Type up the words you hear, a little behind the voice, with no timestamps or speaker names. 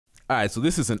All right, so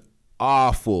this is an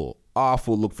awful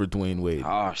look for Dwyane Wade.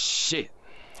 Oh shit.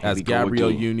 As Gabrielle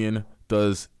Union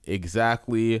does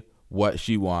exactly what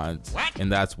she wants, and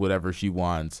that's whatever she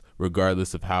wants,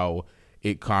 regardless of how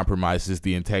it compromises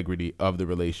the integrity of the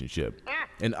relationship.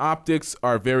 And optics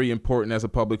are very important as a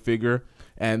public figure,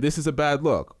 and this is a bad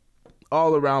look.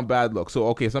 All around bad look. So,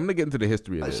 okay, so I'm going to get into the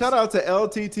history of this. Shout out to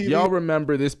LTTV. Y'all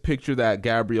remember this picture that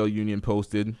Gabrielle Union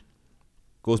posted?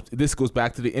 This goes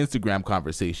back to the Instagram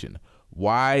conversation.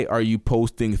 Why are you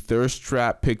posting thirst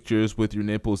trap pictures with your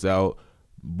nipples out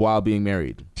while being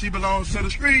married? She belongs to the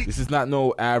street. This is not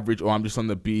no average, oh, I'm just on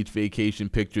the beach vacation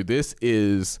picture. This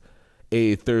is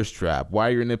a thirst trap. Why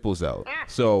are your nipples out?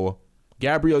 So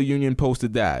Gabrielle Union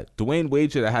posted that. Dwyane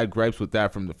Wade should have had gripes with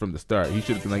that from the start. He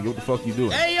should have been like, what the fuck you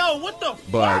doing? Hey, yo, what the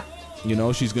But, you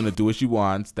know, she's going to do what she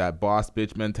wants. That boss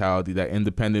bitch mentality, that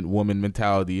independent woman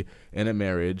mentality in a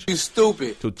marriage. You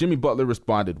stupid. So Jimmy Butler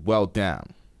responded, well, damn.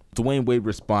 Dwyane Wade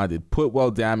responded, put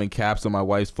well damn in caps on my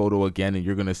wife's photo again and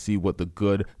you're going to see what the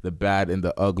good, the bad, and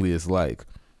the ugly is like.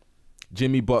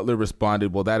 Jimmy Butler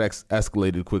responded, well, that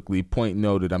escalated quickly. Point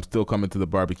noted, I'm still coming to the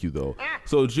barbecue, though.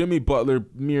 So Jimmy Butler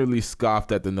merely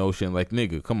scoffed at the notion, like,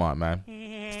 nigga, come on, man.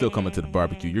 Still coming to the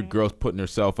barbecue. Your girl's putting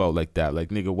herself out like that. Like,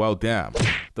 nigga, well, damn.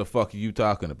 The fuck are you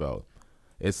talking about?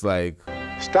 It's like...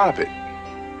 Stop it.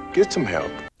 Get some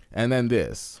help. And then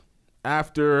this.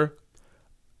 After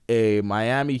a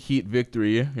Miami Heat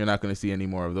victory, you're not going to see any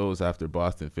more of those after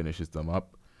Boston finishes them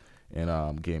up in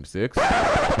Game 6.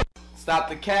 Stop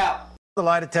the cap. The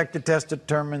lie detector test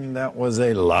determined that was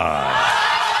a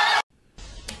lie.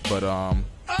 But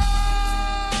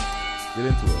get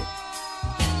into it.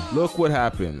 Look what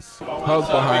happens. Hug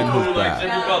behind his back.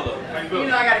 You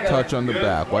know I gotta go. Touch on the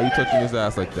back. Why are you touching his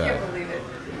ass like that?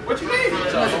 What you mean?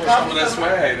 Some of that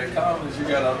swag, that confidence you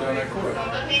got out there on that court.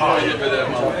 Oh, you bet that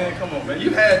man. Come on, man. You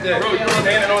had that. Bro, you were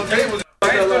standing on tables.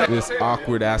 This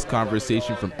awkward ass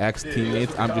conversation from ex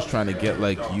teammates. I'm just trying to get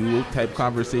like you type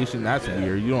conversation. That's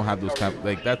weird. You don't have those kind of,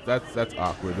 like that's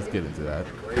awkward. Let's get into that.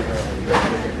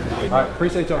 All right,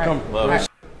 appreciate y'all coming. Love.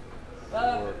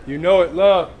 You know it,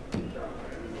 love.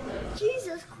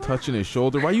 Jesus Christ. Touching his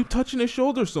shoulder. Why are you touching his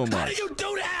shoulder so much? How do you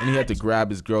do that? And he had to grab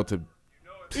his girl to.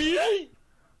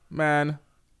 Man,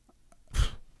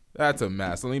 that's a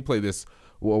mess. Let me play this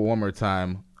one more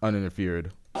time,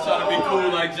 uninterfered. Trying to be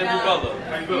cool like Jimmy Butler.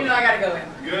 You know I gotta go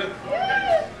in. Good?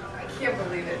 Yeah. I can't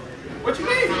believe it. What you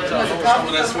mean? Some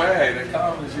of that swag, that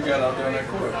confidence you got out there on that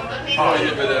court. Oh,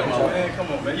 you bet that man.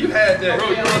 Come on, man. You had that. Bro,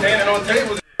 you were standing on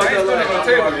tables. I ain't standing on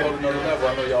tables. You hold another level.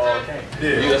 I know y'all all came.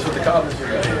 Yeah. That's what the confidence you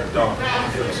got. Yeah, dog.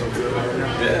 Feeling so good.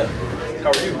 Yeah.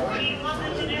 How are you?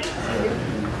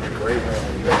 Great, man.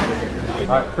 All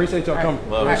right, appreciate y'all coming.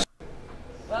 Love.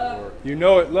 Love. You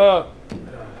know it, love.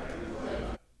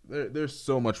 There's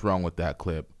so much wrong with that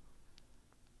clip.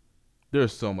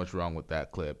 There's so much wrong with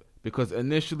that clip. Because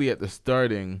initially at the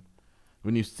starting,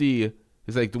 when you see,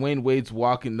 it's like Dwyane Wade's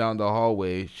walking down the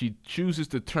hallway. She chooses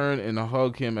to turn and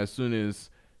hug him as soon as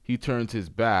he turns his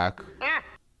back.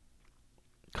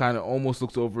 Kind of almost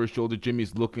looks over his shoulder.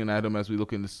 Jimmy's looking at him as we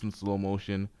look in this in slow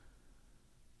motion.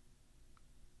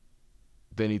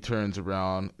 Then he turns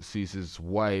around, sees his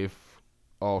wife,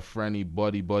 all friendly,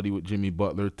 buddy with Jimmy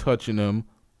Butler, touching him.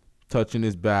 Touching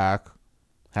his back,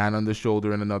 hand on the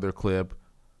shoulder in another clip,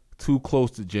 too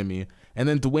close to Jimmy. And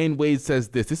then Dwyane Wade says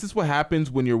this. This is what happens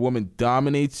when your woman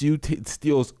dominates you,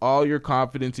 steals all your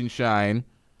confidence and shine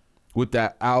with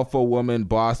that alpha woman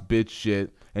boss bitch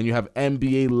shit. And you have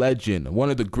NBA legend, one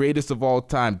of the greatest of all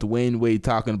time, Dwyane Wade,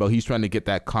 talking about he's trying to get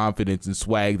that confidence and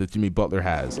swag that Jimmy Butler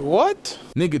has. What?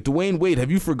 Nigga, Dwyane Wade, have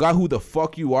you forgot who the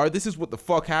fuck you are? This is what the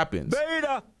fuck happens.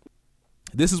 Beta.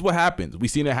 This is what happens. We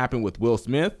seen it happen with Will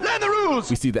Smith. Learn the rules.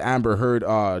 We see the Amber Heard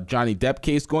Johnny Depp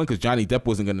case going because Johnny Depp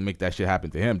wasn't going to make that shit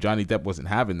happen to him. Johnny Depp wasn't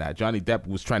having that. Johnny Depp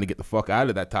was trying to get the fuck out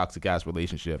of that toxic ass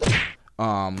relationship.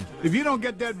 If you don't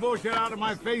get that bullshit out of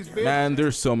my face, bitch. Man,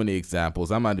 there's so many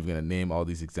examples. I'm not even going to name all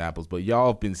these examples, but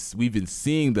we've been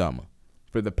seeing them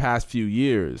for the past few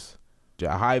years.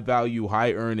 A high value,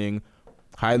 high earning,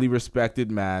 highly respected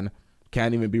man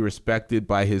can't even be respected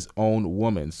by his own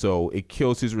woman. So it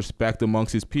kills his respect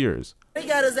amongst his peers. He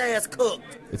got his ass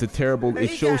cooked. It's a terrible, it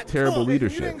shows terrible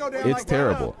leadership. It's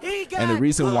terrible. And the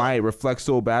reason why it reflects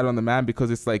so bad on the man, because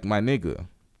it's like, my nigga,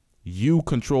 you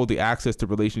control the access to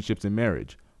relationships in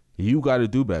marriage. You got to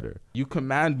do better. You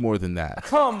command more than that.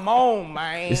 Come on,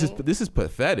 man. This is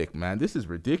pathetic, man. This is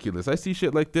ridiculous. I see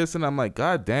shit like this and I'm like,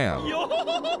 God damn.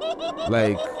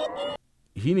 Like,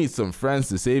 he needs some friends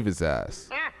to save his ass.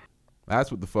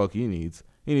 That's what the fuck he needs.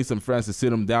 He needs some friends to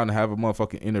sit him down and have a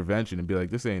motherfucking intervention and be like,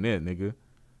 this ain't it, nigga.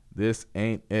 This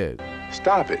ain't it.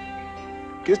 Stop it.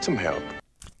 Get some help.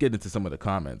 Get into some of the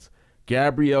comments.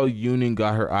 Gabrielle Union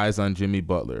got her eyes on Jimmy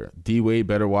Butler. D-Wade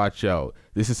better watch out.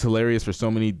 This is hilarious for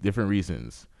so many different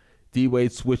reasons.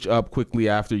 D-Wade switched up quickly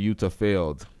after Utah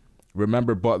failed.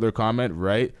 Remember Butler comment,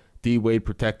 right? D-Wade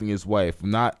protecting his wife.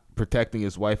 Not protecting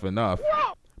his wife enough.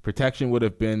 Protection would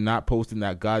have been not posting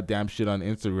that goddamn shit on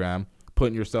Instagram,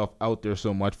 putting yourself out there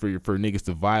so much for niggas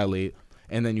to violate,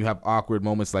 and then you have awkward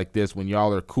moments like this when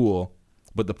y'all are cool,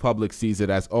 but the public sees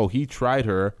it as, oh, he tried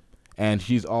her, and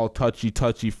she's all touchy,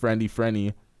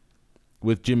 friendly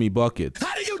with Jimmy Buckets.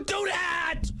 How do you do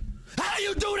that? How do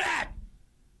you do that?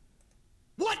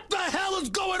 What the hell is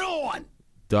going on?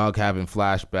 Dog having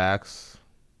flashbacks.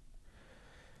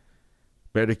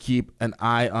 Better keep an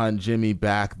eye on Jimmy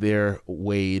back there,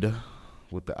 Wade,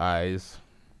 with the eyes.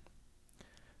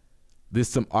 This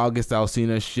some August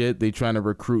Alsina shit. They trying to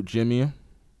recruit Jimmy.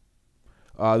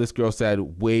 This girl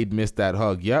said Wade missed that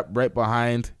hug. Yep, right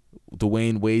behind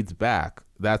Dwyane Wade's back.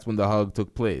 That's when the hug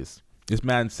took place. This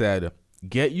man said,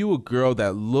 get you a girl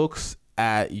that looks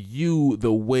at you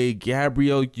the way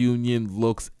Gabrielle Union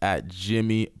looks at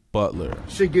Jimmy Butler.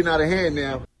 Shit getting out of hand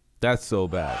now. That's so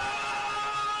bad.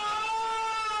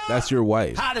 That's your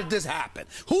wife. How did this happen?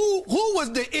 Who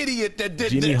was the idiot that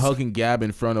did Jimmy this? hugging Gab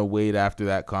in front of Wade after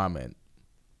that comment.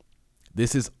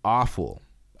 This is awful,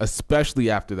 especially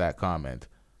after that comment.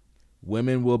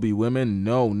 Women will be women.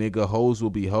 No, nigga, hoes will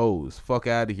be hoes. Fuck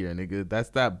out of here, nigga. That's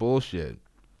that bullshit.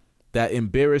 That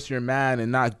embarrass your man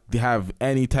and not have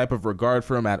any type of regard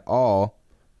for him at all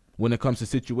when it comes to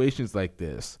situations like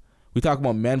this. We talk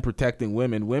about men protecting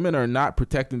women. Women are not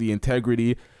protecting the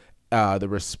integrity, the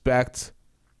respect,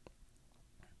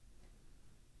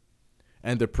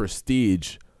 and the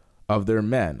prestige of their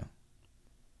men.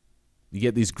 You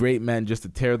get these great men just to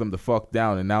tear them the fuck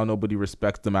down, and now nobody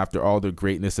respects them after all their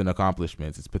greatness and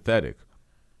accomplishments. It's pathetic.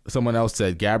 Someone else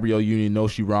said, Gabrielle Union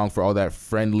knows she wrong for all that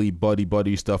friendly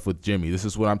buddy stuff with Jimmy. This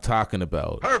is what I'm talking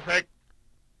about. Perfect.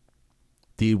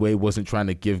 D-Wade wasn't trying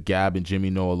to give Gab and Jimmy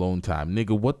no alone time.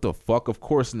 Nigga, what the fuck? Of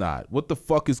course not. What the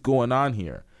fuck is going on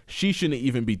here? She shouldn't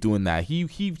even be doing that.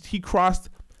 He crossed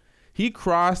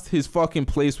his fucking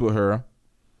place with her,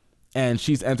 and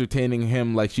she's entertaining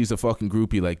him like she's a fucking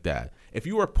groupie like that. If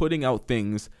you are putting out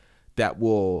things that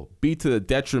will be to the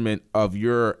detriment of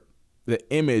the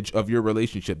image of your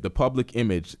relationship, the public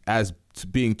image, as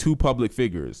being two public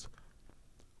figures,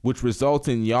 which results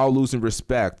in y'all losing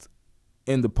respect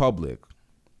in the public,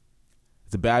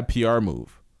 it's a bad PR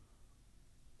move.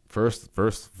 First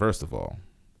of all,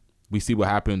 we see what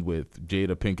happened with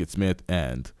Jada Pinkett Smith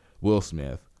and Will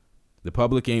Smith. The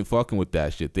public ain't fucking with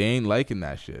that shit. They ain't liking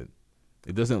that shit.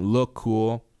 It doesn't look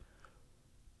cool.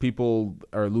 People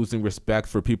are losing respect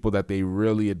for people that they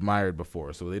really admired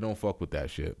before, so they don't fuck with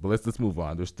that shit. But let's move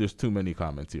on. There's too many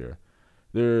comments here.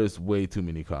 There's way too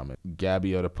many comments.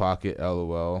 Gabby out of pocket,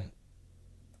 LOL.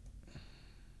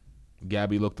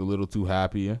 Gabby looked a little too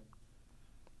happy.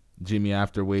 Jimmy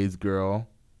after Wade's girl.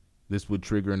 This would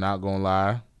trigger, not gonna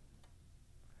lie.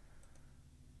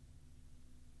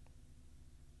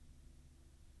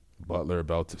 Butler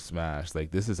about to smash.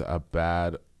 Like, this is a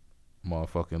bad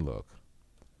motherfucking look.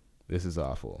 This is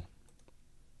awful.